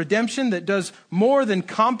 His is a redemption that does more than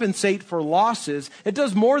compensate for losses. It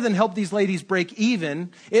does more than help these ladies break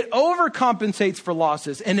even. It overcompensates for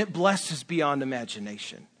losses, and it blesses beyond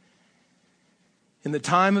imagination. In the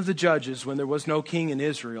time of the judges, when there was no king in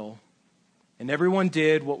Israel, and everyone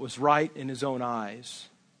did what was right in his own eyes,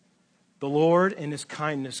 the Lord in his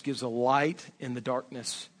kindness gives a light in the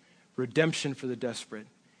darkness, redemption for the desperate,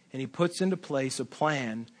 and he puts into place a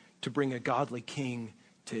plan to bring a godly king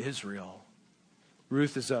to Israel.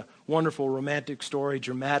 Ruth is a wonderful romantic story,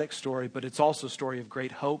 dramatic story, but it's also a story of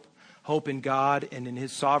great hope. Hope in God and in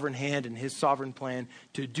his sovereign hand and his sovereign plan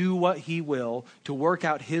to do what he will, to work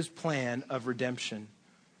out his plan of redemption.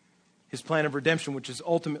 His plan of redemption, which is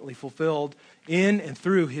ultimately fulfilled in and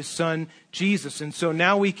through his son, Jesus. And so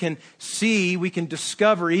now we can see, we can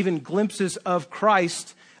discover even glimpses of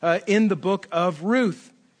Christ in the book of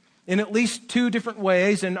Ruth in at least 2 different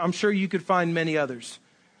ways, and I'm sure you could find many others.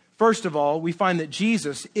 First of all, we find that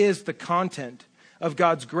Jesus is the content of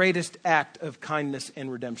God's greatest act of kindness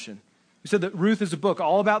and redemption. We said that Ruth is a book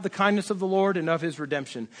all about the kindness of the Lord and of his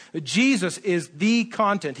redemption. But Jesus is the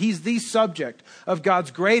content. He's the subject of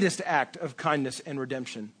God's greatest act of kindness and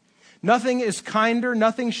redemption. Nothing is kinder,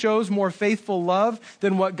 nothing shows more faithful love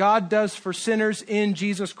than what God does for sinners in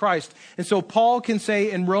Jesus Christ. And so Paul can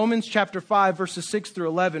say in Romans chapter 5, verses 6 through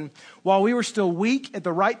 11, "While we were still weak, at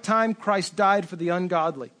the right time Christ died for the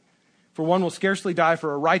ungodly. For one will scarcely die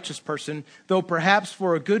for a righteous person, though perhaps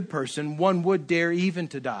for a good person one would dare even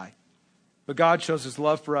to die. But God shows his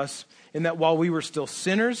love for us in that while we were still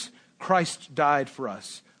sinners, Christ died for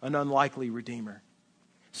us, an unlikely redeemer.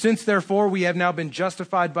 Since therefore we have now been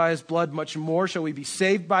justified by his blood, much more shall we be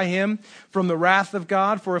saved by him from the wrath of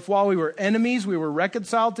God. For if while we were enemies we were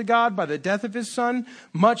reconciled to God by the death of his Son,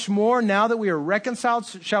 much more now that we are reconciled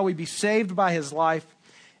shall we be saved by his life.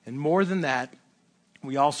 And more than that,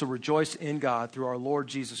 we also rejoice in God through our Lord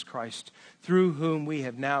Jesus Christ, through whom we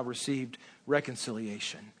have now received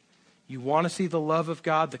reconciliation." You want to see the love of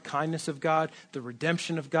God, the kindness of God, the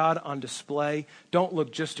redemption of God on display? Don't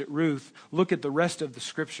look just at Ruth. Look at the rest of the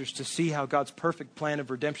scriptures to see how God's perfect plan of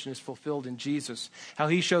redemption is fulfilled in Jesus. How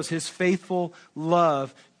he shows his faithful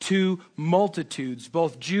love to multitudes,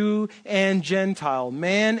 both Jew and Gentile,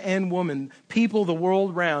 man and woman, people the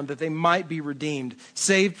world round, that they might be redeemed,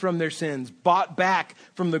 saved from their sins, bought back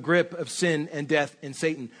from the grip of sin and death and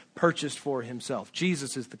Satan, purchased for himself.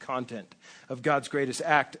 Jesus is the content of God's greatest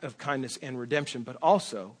act of kindness and redemption. But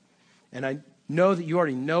also, and I know that you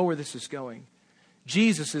already know where this is going,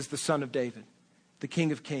 Jesus is the Son of David, the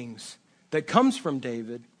King of Kings, that comes from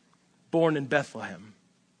David, born in Bethlehem.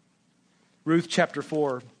 Ruth chapter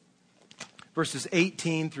 4, verses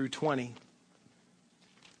 18 through 20.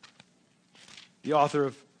 The author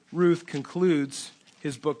of Ruth concludes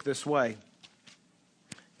his book this way.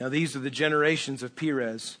 Now these are the generations of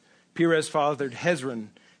Perez. Perez fathered Hezron.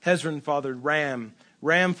 Hezron fathered Ram.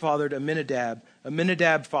 Ram fathered Amminadab.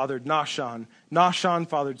 Amminadab fathered Nahshon. Nahshon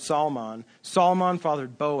fathered Salmon. Salmon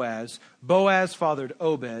fathered Boaz. Boaz fathered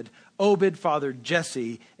Obed. Obed fathered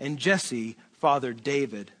Jesse. And Jesse fathered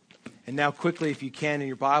David. And now quickly, if you can, in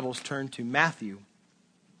your Bibles, turn to Matthew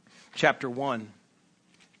chapter 1.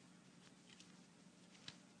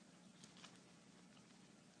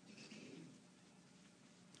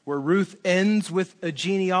 Where Ruth ends with a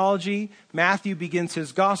genealogy, Matthew begins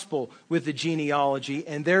his gospel with a genealogy,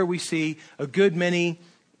 and there we see a good many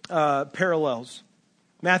parallels.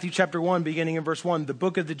 Matthew chapter 1, beginning in verse 1, the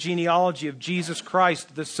book of the genealogy of Jesus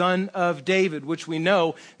Christ, the son of David, which we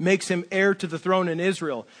know makes him heir to the throne in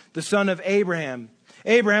Israel, the son of Abraham.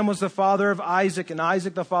 Abraham was the father of Isaac, and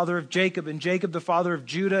Isaac the father of Jacob, and Jacob the father of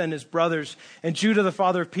Judah and his brothers, and Judah the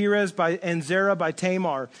father of Perez and Zerah by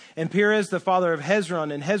Tamar, and Perez the father of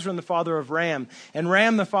Hezron, and Hezron the father of Ram, and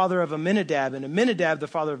Ram the father of Amminadab, and Amminadab the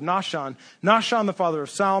father of Nahshon, Nahshon the father of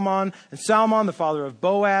Salmon, and Salmon the father of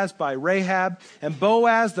Boaz by Rahab, and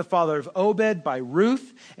Boaz the father of Obed by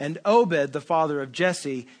Ruth, and Obed the father of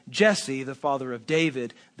Jesse, Jesse the father of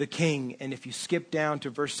David the king. And if you skip down to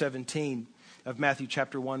verse 17 of Matthew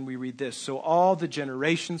chapter 1, we read this. So all the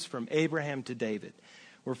generations from Abraham to David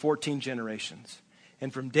were 14 generations.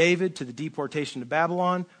 And from David to the deportation to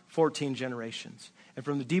Babylon, 14 generations. And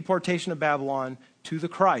from the deportation of Babylon to the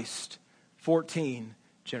Christ, 14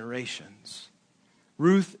 generations.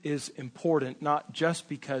 Ruth is important not just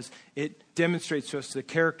because it demonstrates to us the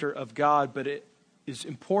character of God, but it is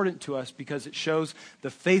important to us because it shows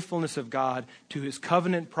the faithfulness of God to his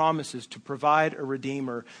covenant promises to provide a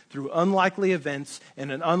redeemer through unlikely events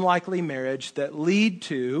and an unlikely marriage that lead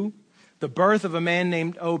to the birth of a man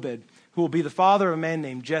named Obed, who will be the father of a man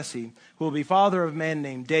named Jesse, who will be father of a man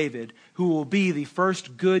named David, who will be the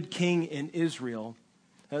first good king in Israel,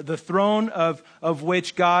 the throne of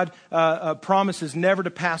which God promises never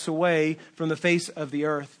to pass away from the face of the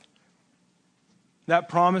earth. That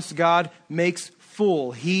promise God makes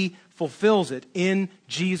full. He fulfills it in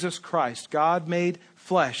Jesus Christ, God made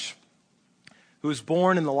flesh, who was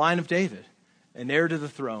born in the line of David, an heir to the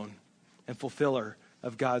throne, and fulfiller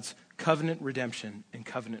of God's covenant redemption and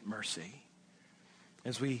covenant mercy.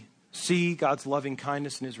 As we see God's loving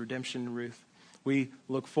kindness and his redemption in Ruth, we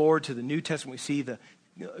look forward to the New Testament. We see the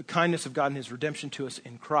kindness of God and his redemption to us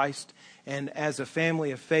in Christ. And as a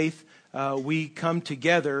family of faith, we come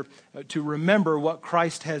together to remember what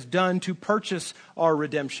Christ has done to purchase our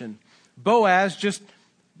redemption. Boaz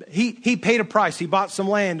he paid a price. He bought some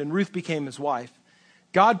land and Ruth became his wife.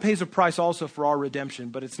 God pays a price also for our redemption,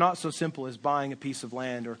 but it's not so simple as buying a piece of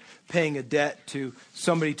land or paying a debt to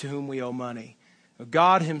somebody to whom we owe money.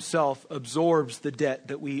 God himself absorbs the debt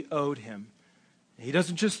that we owed him. He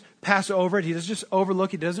doesn't just pass over it. He doesn't just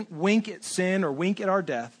overlook it. He doesn't wink at sin or wink at our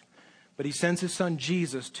death. But he sends his son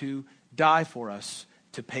Jesus to die for us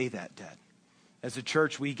to pay that debt. As a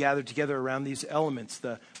church, we gather together around these elements,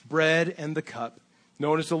 the bread and the cup,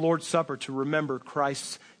 known as the Lord's Supper, to remember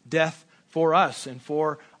Christ's death for us and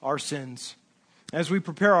for our sins. As we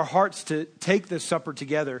prepare our hearts to take this supper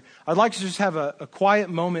together, I'd like to just have a quiet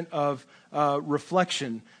moment of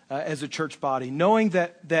reflection as a church body, knowing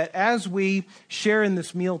that as we share in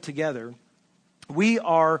this meal together, we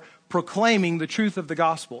are proclaiming the truth of the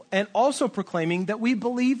gospel and also proclaiming that we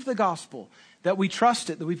believe the gospel, that we trust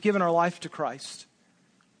it, that we've given our life to Christ.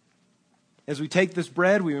 As we take this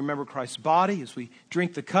bread, we remember Christ's body. As we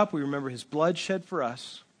drink the cup, we remember his blood shed for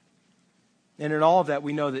us. And in all of that,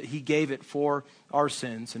 we know that he gave it for our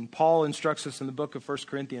sins. And Paul instructs us in the book of 1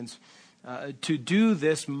 Corinthians to do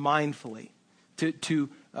this mindfully, to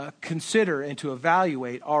consider and to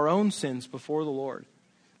evaluate our own sins before the Lord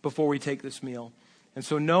before we take this meal. And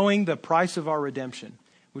so knowing the price of our redemption,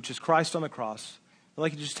 which is Christ on the cross, I'd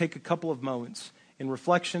like to just take a couple of moments in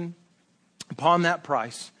reflection upon that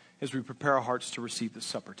price as we prepare our hearts to receive this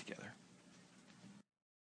supper together.